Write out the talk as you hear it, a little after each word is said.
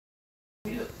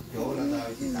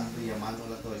felicitando y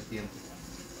llamándola todo el tiempo.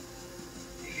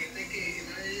 Fíjate que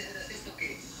una de ellas era esto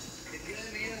que el día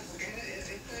de mañana, porque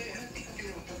esta chica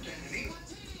tiene bastantes enemigos.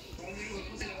 Un amigo de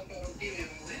puta le va a pagar un tío y a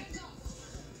la mujer.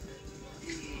 Y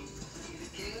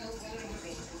quiere dar un padre muy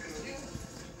loco, porque lo digo.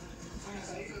 Van a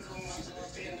salir con una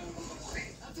pena con mujer.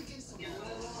 Y ahora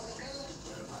lo vamos a sacar.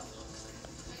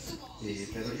 Sí,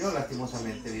 pero yo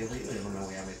lastimosamente, viejo, yo no me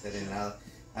voy a meter en nada.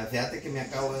 Fíjate que me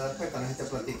acabo de dar cuenta, no sé si te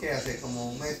platiqué hace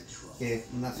como un mes, que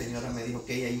una señora me dijo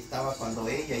que ella ahí estaba cuando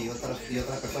ella y otras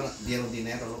personas dieron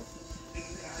dinero, ¿no?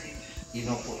 Y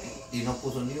no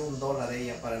puso ni $1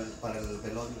 ella para el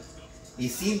velorio. Y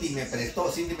Cindy me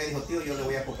prestó, Cindy me dijo, tío, yo le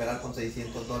voy a cooperar con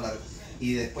 $600.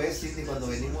 Y después Cindy, cuando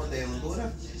venimos de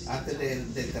Honduras, antes de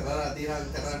ir a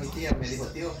enterrar a mi tía, me dijo,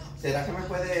 tío, ¿será que me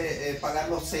puede pagar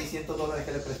los $600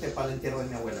 que le presté para el entierro de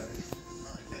mi abuela?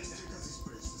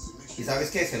 ¿Y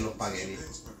sabes qué? Se los pagué, viejo.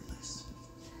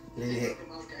 Le dije,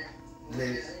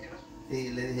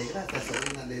 le dije, gracias,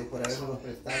 sobrina, le digo, por haberme los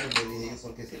prestado. Le dije,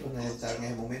 porque sí los necesitaba en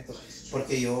ese momento.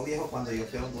 Porque yo, viejo, cuando yo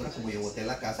fui a Honduras, como yo boté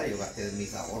la casa, yo gasté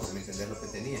mis ahorros, ¿me entendés lo que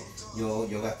tenía?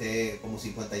 Yo gasté como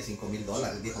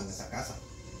 $55,000, viejo, en esa casa.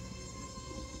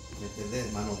 ¿Me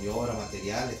entendés? Mano de obra,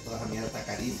 materiales, toda esa mierda está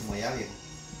carísimo allá, viejo.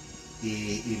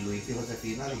 Y Luis y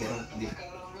Josefina dijeron,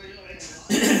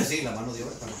 sí, la mano de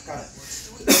obra está más cara.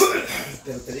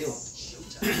 Pero te digo,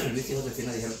 Luis y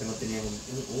Josefina dijeron que no tenían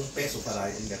un peso para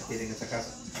invertir en esa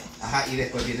casa. Ajá, y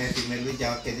después viene a decirme Luis,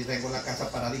 ya que tengo la casa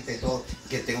paradita y todo,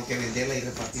 que tengo que venderla y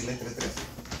repartirla entre tres.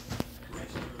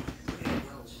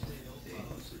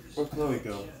 Where's Chloe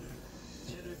go?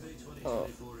 Oh,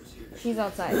 she's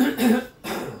outside.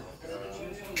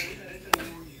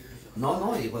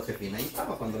 No, y Josefina ahí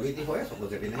estaba cuando Luis dijo eso.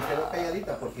 Josefina se quedó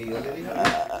calladita porque yo le dije,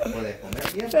 puedes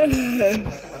comer bien,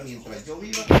 mientras yo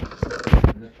viva,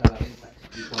 no está a la venta.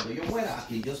 Y cuando yo muera, a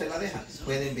quien yo se la deja,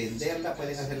 pueden venderla,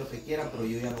 pueden hacer lo que quieran, pero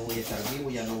yo ya no voy a estar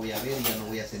vivo, ya no voy a ver, ya no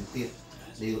voy a sentir.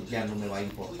 Le digo, ya no me va a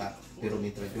importar. Pero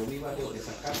mientras yo viva, digo,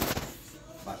 esa casa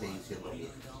va a seguir siendo bien.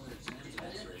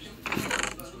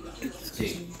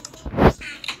 Sí.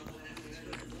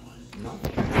 ¿No?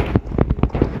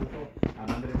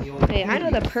 Hey, I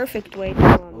know the perfect way to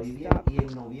stop Y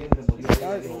en noviembre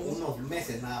murió unos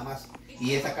meses nada más.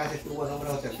 Y esa casa estuvo a nombre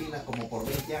de Josefina como por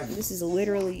 20 años. This is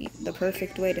literally the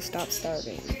perfect way to stop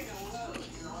starving.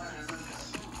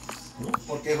 ¿No?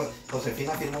 Porque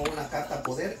Josefina firmó una carta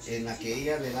poder en la que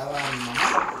ella le daba a mi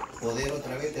mamá poder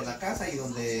otra vez de la casa y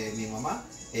donde mi mamá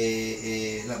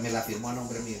me la firmó a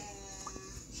nombre mío.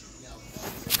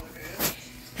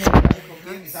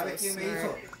 ¿Sabe quién me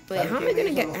hizo? Wait, how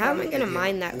am I gonna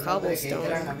mine that cobblestone?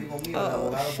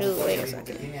 Oh shoot, wait a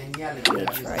second. Let me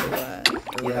try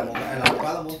Y el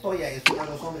abogado Montoya es uno de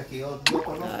los hombres que yo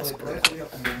conozco de por eso yo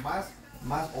como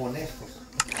más honestos.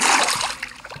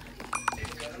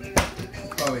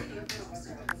 Chloe.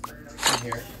 I'm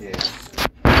here. Yeah.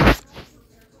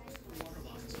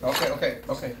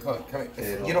 Okay, Chloe, come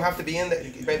here. You don't have to be in there,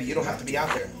 baby, you don't have to be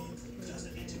out there.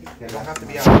 You don't have to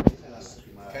be out there.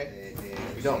 Okay?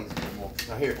 You don't.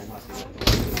 Now here.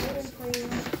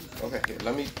 Okay, here,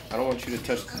 I don't want you to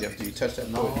touch, after you touch that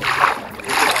No.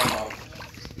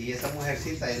 Y esa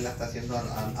mujercita él la está haciendo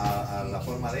a la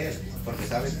forma de él, porque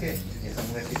 ¿sabes qué? Esa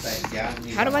mujercita ya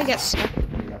ni How do I get stuck?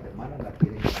 las hermanas la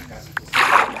quieren en la casa.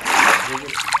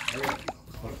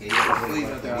 Porque ella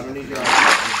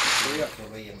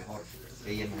es mejor.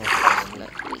 Ella es mejor. Let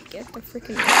me get the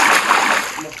freaking.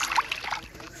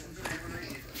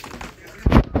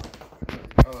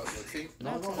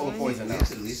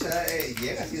 Luisa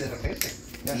llega así de repente.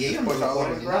 Y ellos no lo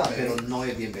corren ni nada, pero no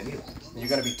es bienvenido. You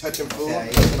gotta be touching food, O sea,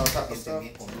 touching on top of ellos stuff.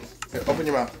 bien conmigo, Here, open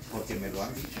your mouth. porque me lo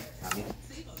han dicho a mí.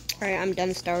 Alright, I'm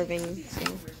done starving. So.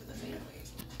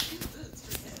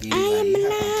 Y la hija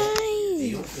tampoco.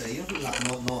 Ellos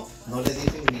no le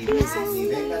dicen ni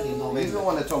venga ni no He's the venga.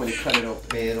 one that told me to cut it open.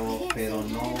 Pero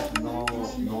no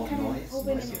es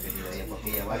bienvenida ella, porque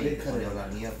ella va y te puede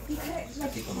hablar mierda,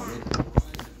 así como Luis.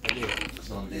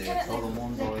 Donde todo el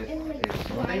mundo es donde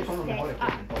ellos son los mejores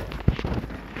pues, en todo.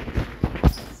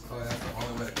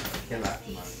 Qué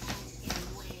lástima.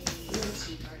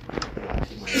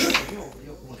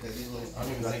 Yo como te digo,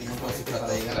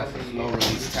 para llegar a ese low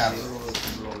release tablet.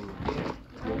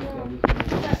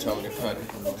 Tell me to cut it.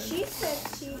 She said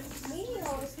she really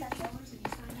always got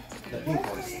The pink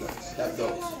one is that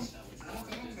goes.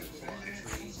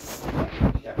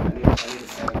 Yeah, I need to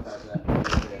sanitize that.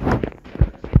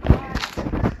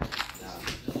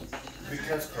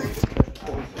 Because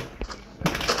Chloe.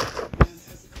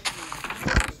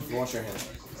 You wash your hands.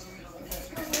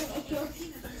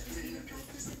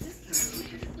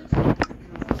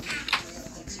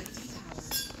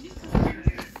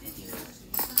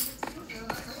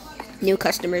 New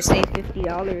customers save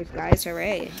 $50, guys.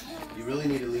 Hooray. You really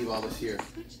need to leave all this here.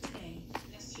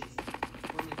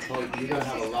 Oh, you're gonna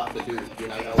have a lot to do. You're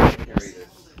not gonna want to carry this.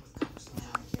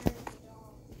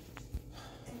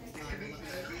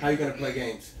 How are you gonna play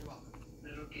games?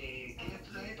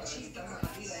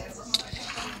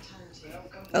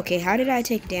 Okay, how did I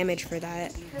take damage for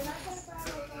that?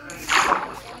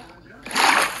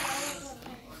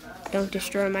 Don't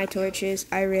destroy my torches.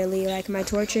 I really like my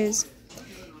torches.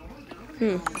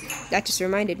 That just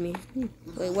reminded me.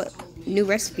 Wait, what? New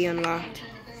recipe unlocked.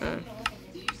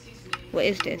 What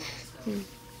is this?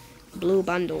 Blue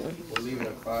bundle. We'll leave it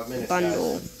in 5 minutes.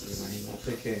 Bundle.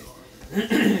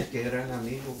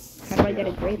 How do I get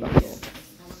a gray bundle?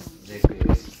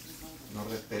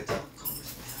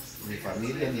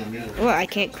 Oh, I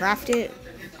can't craft it.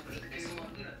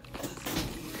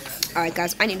 Alright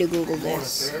guys, I need to Google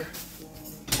this.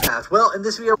 Well, in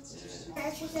this video...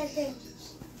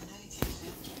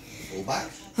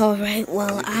 Alright,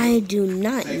 well, I do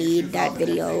not need that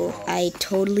video. I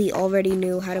totally already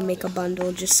knew how to make a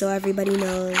bundle, just so everybody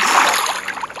knows.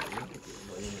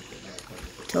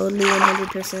 Totally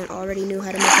 100% already knew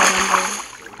how to make a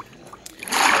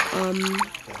bundle.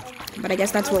 But I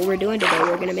guess that's what we're doing today.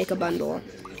 We're gonna make a bundle.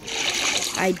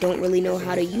 I don't really know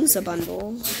how to use a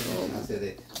bundle.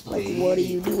 Like, what do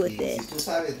you do with it?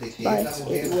 But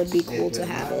it would be cool to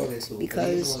have it,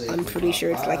 because I'm pretty sure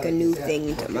it's like a new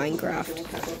thing to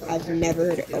Minecraft. I've never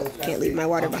heard it. Oh, can't leave my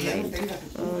water behind.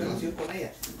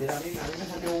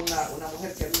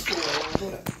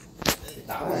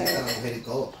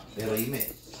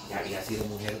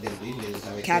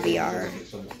 Caviar.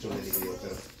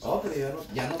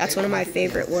 That's one of my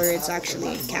favorite words,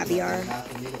 actually. Caviar.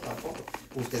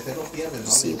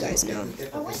 So you guys know.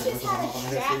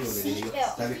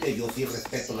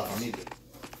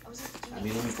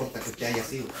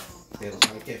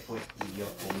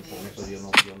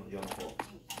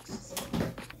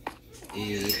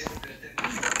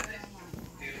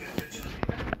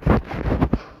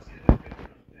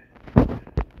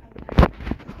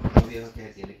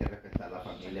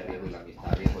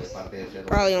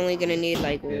 Probably only gonna need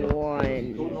like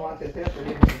one.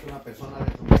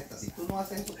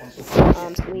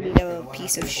 So we need a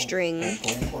piece of string.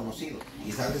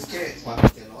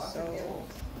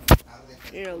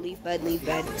 You know, leave bed, leave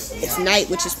bed. It's night,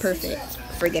 which is perfect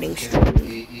for getting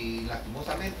string.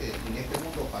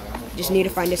 Just need to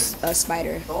find a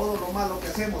spider.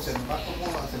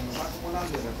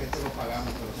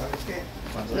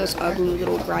 Those ugly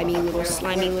little, grimy little,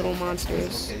 slimy little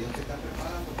monsters.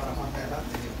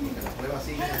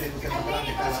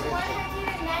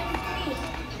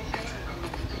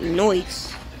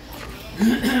 Noise.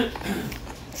 I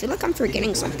feel like I'm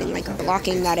forgetting something, like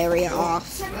blocking that area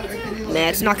off. Nah,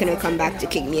 it's not gonna come back to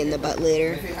kick me in the butt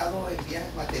later.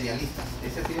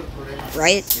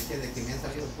 Right?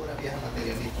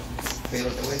 Pero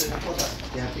te voy a decir una cosa,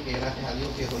 fíjate que gracias a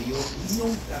Dios, viejo, yo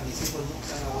nunca, mis hijos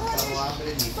nunca han aguantado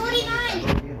hambre, ni frío, ni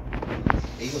calor, viejo.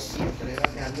 Ellos siempre,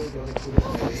 gracias a Dios, yo les pude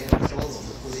proveer todo,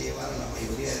 los pude llevar a la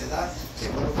mayoría de edad, se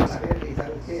fueron a la verga y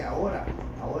 ¿sabes qué? Ahora,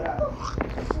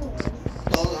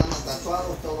 todos andan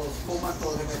tatuados, todos fuman,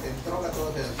 todos se meten droga,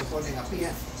 todos se ponen a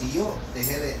pija, y yo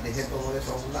dejé todo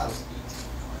eso a un lado,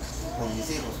 con mis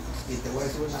hijos. Y te voy a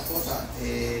decir una cosa,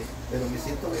 pero me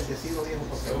siento bendecido, viejo,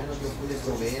 porque al menos yo pude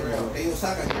proveer lo que ellos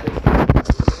hagan, ellos van a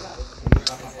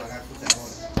pagar sus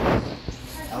errores.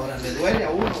 Ahora, le duele a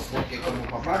uno, porque como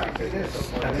papá me pide eso,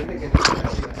 por haberme que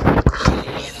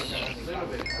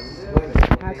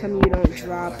How come you don't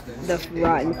drop the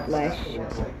rotten flesh?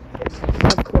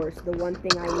 Of course, the one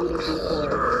thing I needed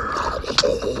before.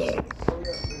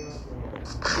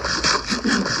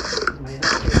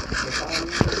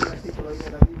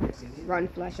 Run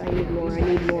flesh, I need more, I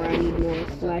need more, I need more.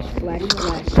 Flesh, flesh,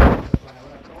 flesh.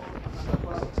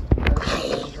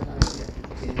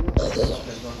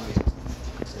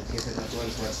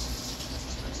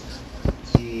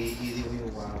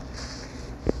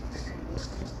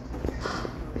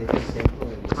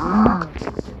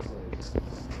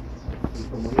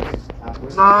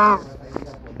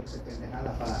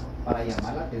 Para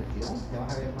llamar la atención, te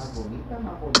vas a ver más bonita,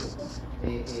 más bonito.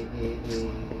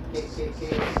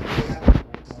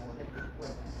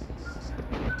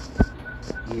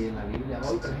 Y en la Biblia,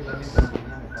 hoy precisamente en la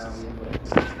mañana estaba viendo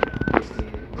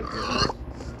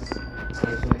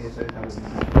eso está bonito.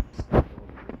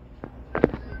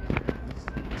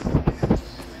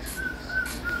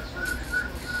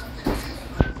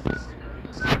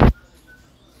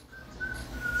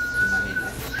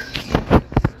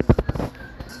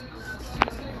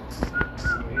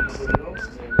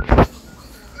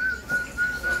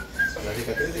 ¿La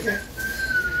cicatriz de qué?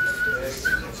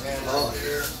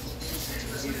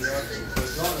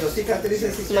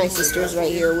 cicatrices sí My tengo, sister's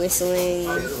right here whistling.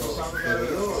 pero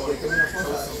yo, de que una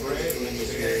cosa,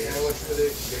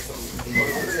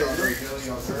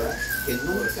 que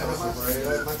nunca jamás,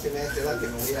 máxima de esta edad, que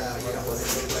me voy a poder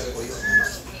ver algo yo, no.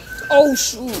 Oh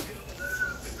shoot.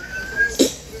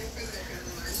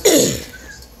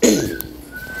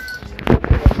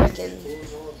 I can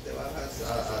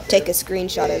take a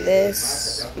screenshot of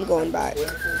this. I'm going back.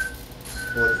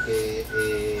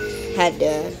 Had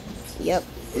to, yep,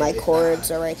 my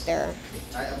cords are right there.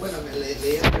 Bueno,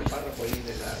 leí el párrafo ahí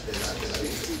de la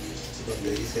Biblia,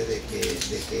 donde dice de que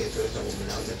eso es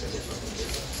abominable ante los ojos de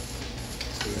Dios.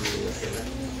 Y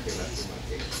qué lástima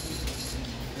que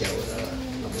ahora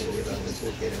la mayoría de la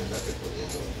juventud quieren andar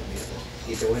respondiendo la mierda.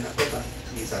 Y te voy a una cosa,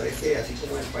 y sabes que así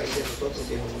como en el país de nosotros,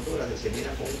 que en Honduras, el que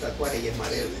mira con un tatuaje y es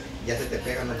marero, ya se te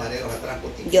pegan los mareros atrás.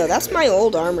 Yo, that's my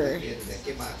old armor. ¿De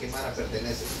qué mara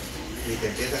perteneces? Y te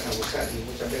empiezan a buscar y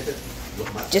muchas veces los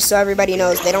matan. Just so everybody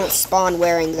knows, they don't spawn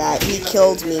wearing that. He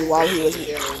killed me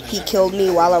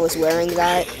while I was wearing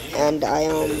that, and I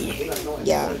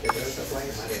yeah.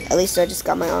 At least I just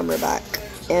got my armor back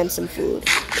and some food.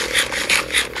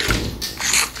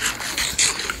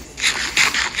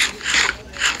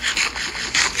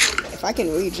 If I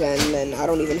can regen, then I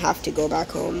don't even have to go back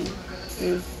home.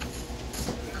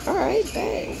 Alright,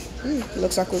 dang.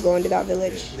 Looks like we're going to that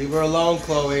village. Leave her alone,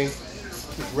 Chloe.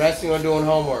 She's resting or doing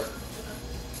homework.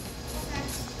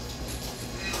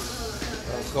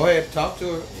 Go ahead, talk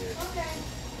to her.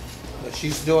 If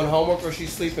she's doing homework or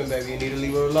she's sleeping, baby, you need to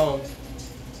leave her alone.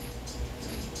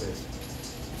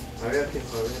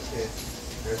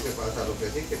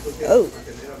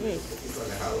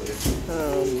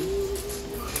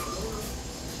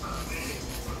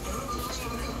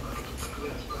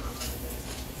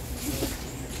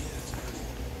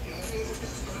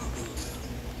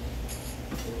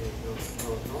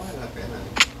 No vale la pena.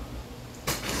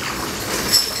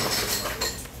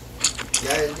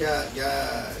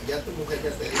 Ya tu mujer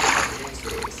ya te dijo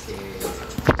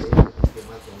que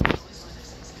más o menos.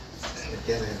 ¿Me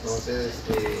entiendes? Entonces,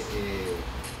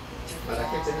 ¿para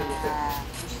qué tener mujer?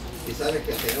 Si sabes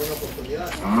que tener una oportunidad,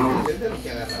 es de lo que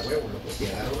agarra huevo, loco. Si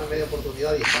agarra una media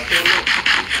oportunidad y está solo,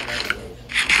 agarra huevo.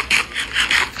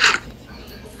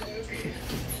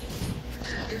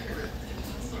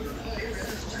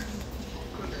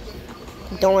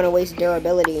 Don't want to waste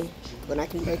durability when I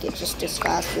can break it just as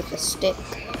fast with a stick.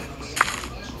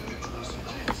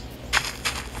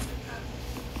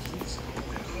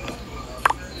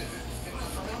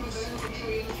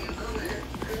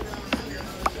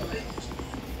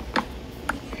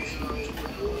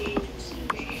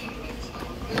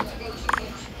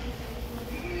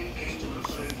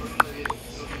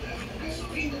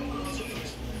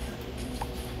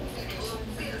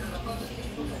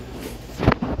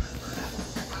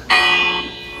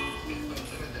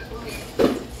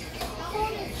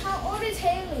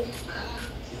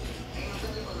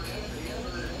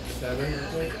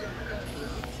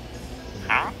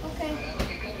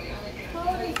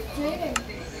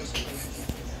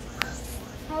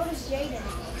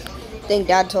 I think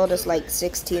Dad told us like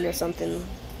 16 or something.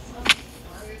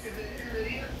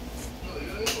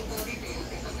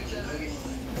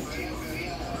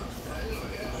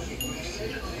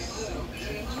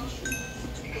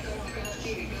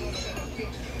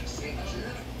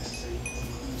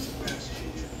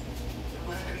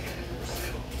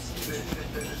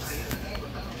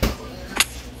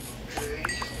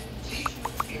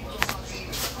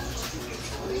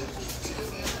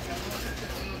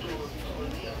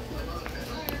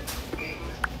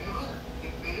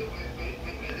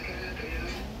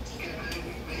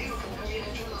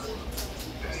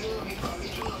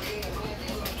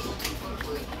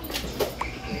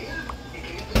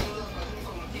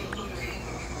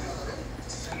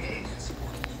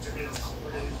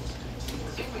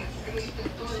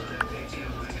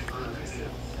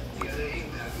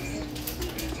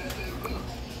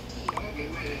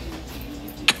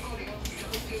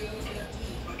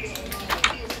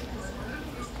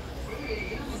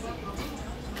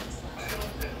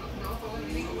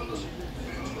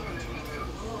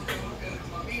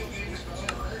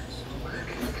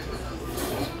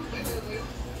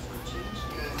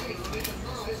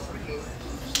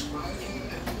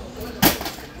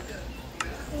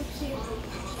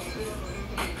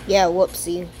 Yeah,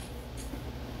 whoopsie.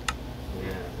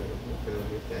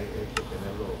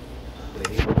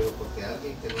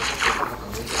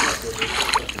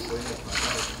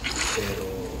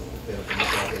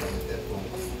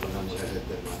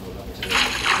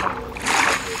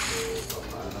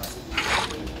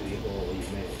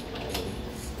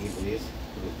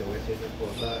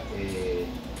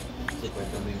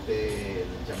 supuestamente el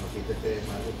chamaquito este de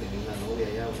Marco tenía una novia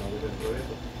allá, una novia dentro de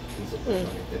eso. Y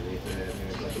supuestamente Luis me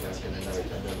platicaba que le andaba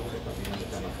echando el ojo también a los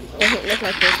chamaquitos. Doesn't look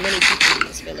like there's many people in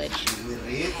this village.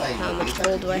 Rita, How much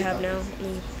gold do I have now?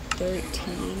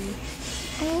 13.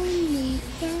 Only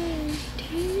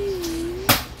 13.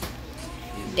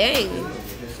 Dang.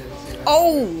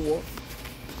 Oh!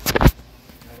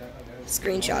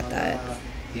 Screenshot that.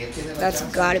 That's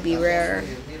gotta be rare.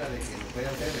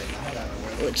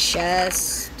 Oh,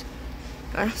 chest.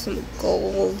 I have some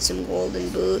gold, some golden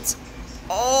boots.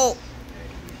 Oh!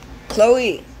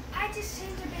 Chloe!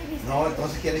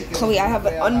 Chloe, I have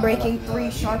an Unbreaking 3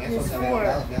 Sharpness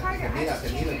 4.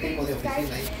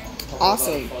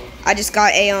 Awesome. I just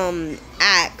got a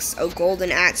axe, a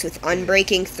golden axe with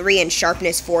Unbreaking 3 and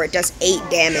Sharpness 4. It does 8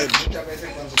 damage.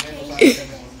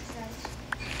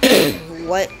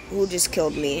 What? Who just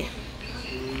killed me?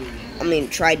 I mean,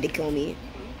 tried to kill me.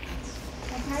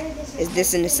 Is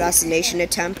this an assassination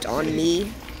attempt on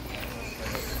me?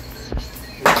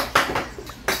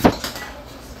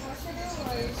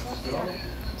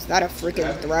 Is that a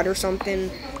freaking threat or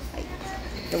something? Like,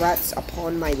 threats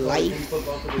upon my life?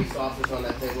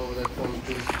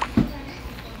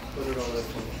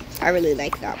 I really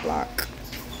like that block.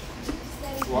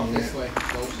 Walk this way.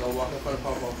 Don't walk in front of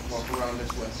Papa. Walk around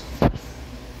this way.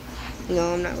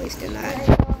 No, I'm not wasting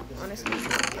that. Honestly,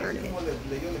 burn it.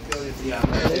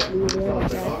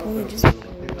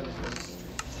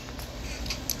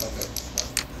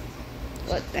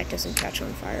 What? That doesn't catch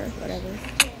on fire. Whatever.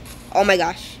 Oh my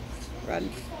gosh. Run.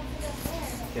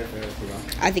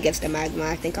 I think it's the magma.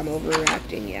 I think I'm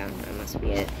overreacting. Yeah, that must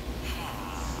be it.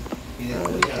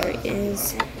 There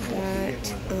is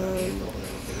that.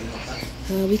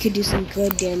 We could do some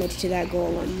good damage to that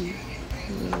golem.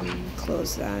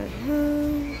 Close that.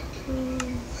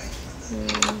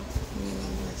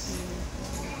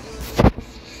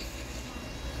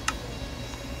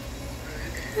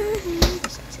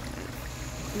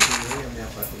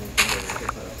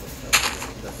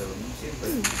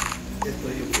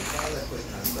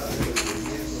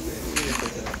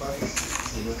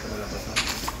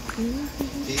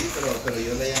 Sí, pero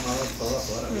yo le he llamado todas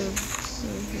horas.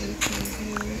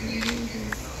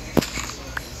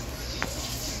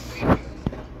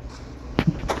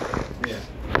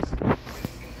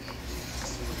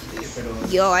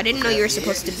 Yo, I didn't know you were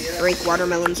supposed to break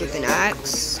watermelons with an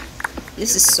axe.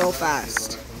 This is so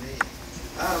fast.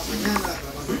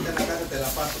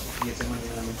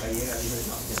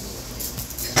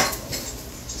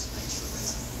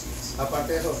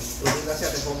 Aparte de eso, Rosita se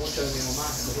alejó mucho de mi mamá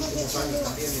en los últimos años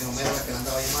también. Mi mamá era la que la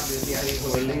andaba llamando y decía, hijo,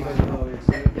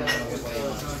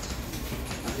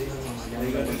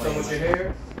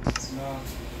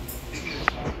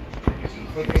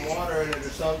 Putting water in it or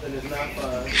something is not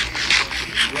fun.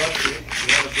 Brush it. You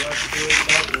gotta brush through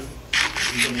something.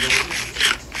 You can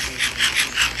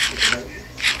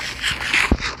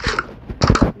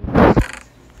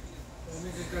Let me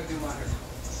just go do my hair.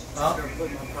 Huh? I'm gonna put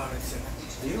my products in.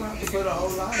 You don't have to put a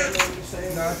whole lot in there. I'm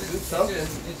saying. No, Do something.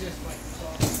 it's just like.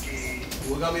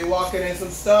 We're gonna be walking in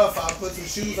some stuff. I'll put some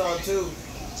shoes on too.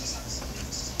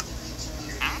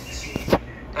 I'll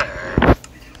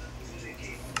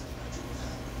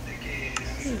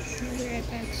be right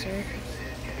back, sir.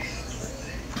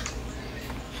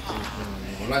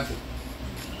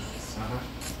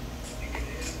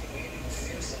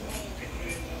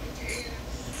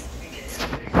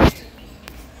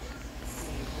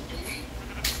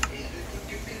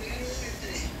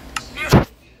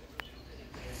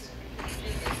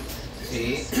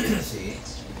 Sí, sí.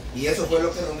 Y eso fue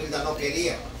lo que Romilda no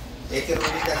quería. Es que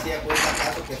Romilda hacía cuenta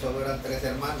caso que solo eran 3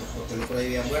 hermanos, porque el otro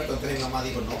había muerto. Entonces mi mamá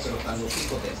dijo, no, pero están los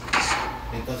hijos de él.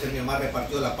 Entonces mi mamá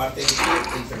repartió la parte de mi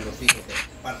tío entre los hijos de él.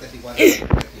 Partes iguales de los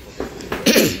 3 hijos de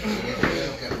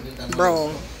él.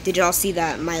 Bro, did y'all see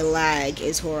that? My lag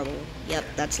is horrible. Yep,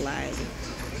 that's lag.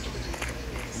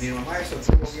 Mi mamá eso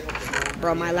estuvo viejo que no.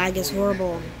 Bro, my lag is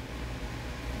horrible.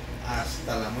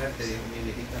 Hasta la muerte, dijo mi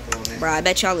viejita, todo honesto. Bro, I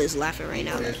bet y'all is laughing right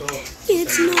now. Por eso,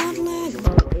 It's not lag,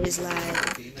 bro. It is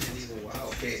lag.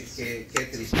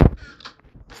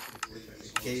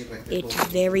 It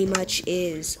very much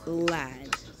is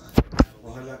lag.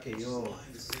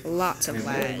 Lots of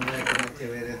lag.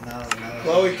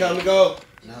 Chloe, time to go.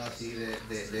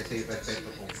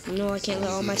 No, I can't let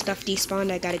all my stuff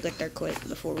despawn. I gotta get there quick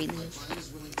before we leave.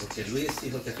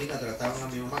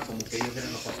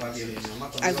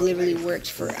 I've literally worked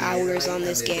for hours on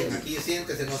this game.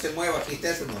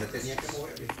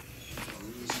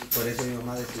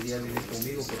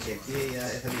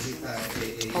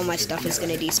 All my stuff is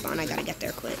gonna despawn. I gotta get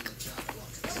there quick.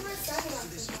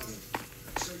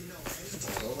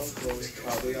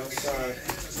 I'll be outside.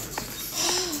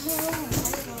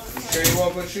 You sure you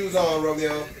want to put shoes on,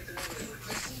 Romeo?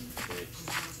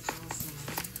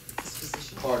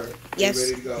 Carter, Yes. you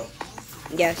ready to go?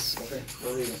 Yes. Okay,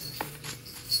 we'll leave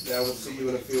it. Yeah, we'll see you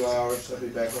in a few hours. I'll be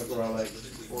back like around like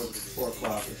 4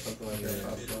 o'clock or something like that.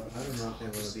 5 o'clock. I don't know if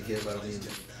I'm gonna be here, but I mean,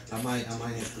 I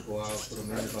might have to go out for a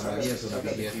minute, but Maria's gonna be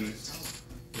here.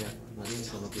 Yeah, Maria's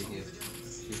gonna be here.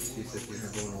 She said she's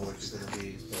not going nowhere, she's gonna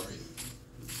be sorry.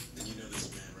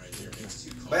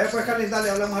 Vaya pues, Carlin, dale,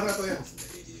 hablamos al rato, viejo.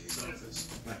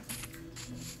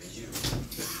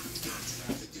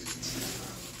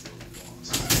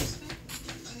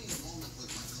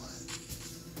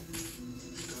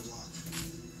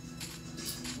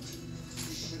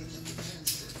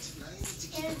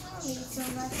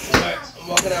 Alright, I'm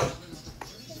walking out.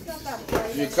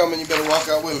 If you're coming, you better walk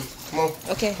out with me. Come on.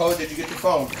 Okay. Cole, did you get your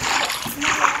phone? No,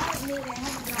 I don't need it. I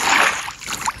have it.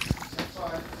 That's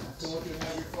fine. I still want you to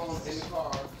have your phone in the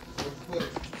car. Where you put it?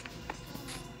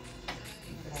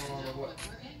 What?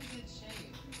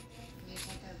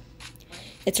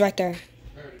 It's right there.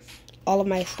 There it is. All of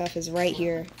my stuff is right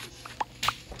here.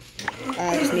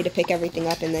 I just need to pick everything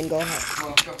up and then go ahead. Come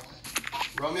on, let's go.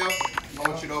 Romeo, I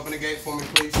want you to open the gate for me,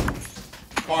 please.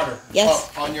 Carter.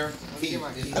 Yes. On your key.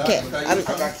 Okay,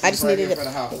 I just needed to pick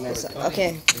this up.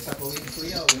 Okay. ¿Esa cobija es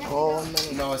tuya o Oh,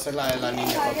 no. No, esa es la de la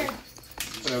niña, papi.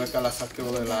 Pero ves que la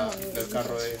saqueo del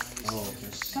carro de ella. no? Oh, okay.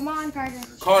 Come on, Carter.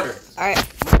 Carter. All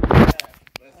right.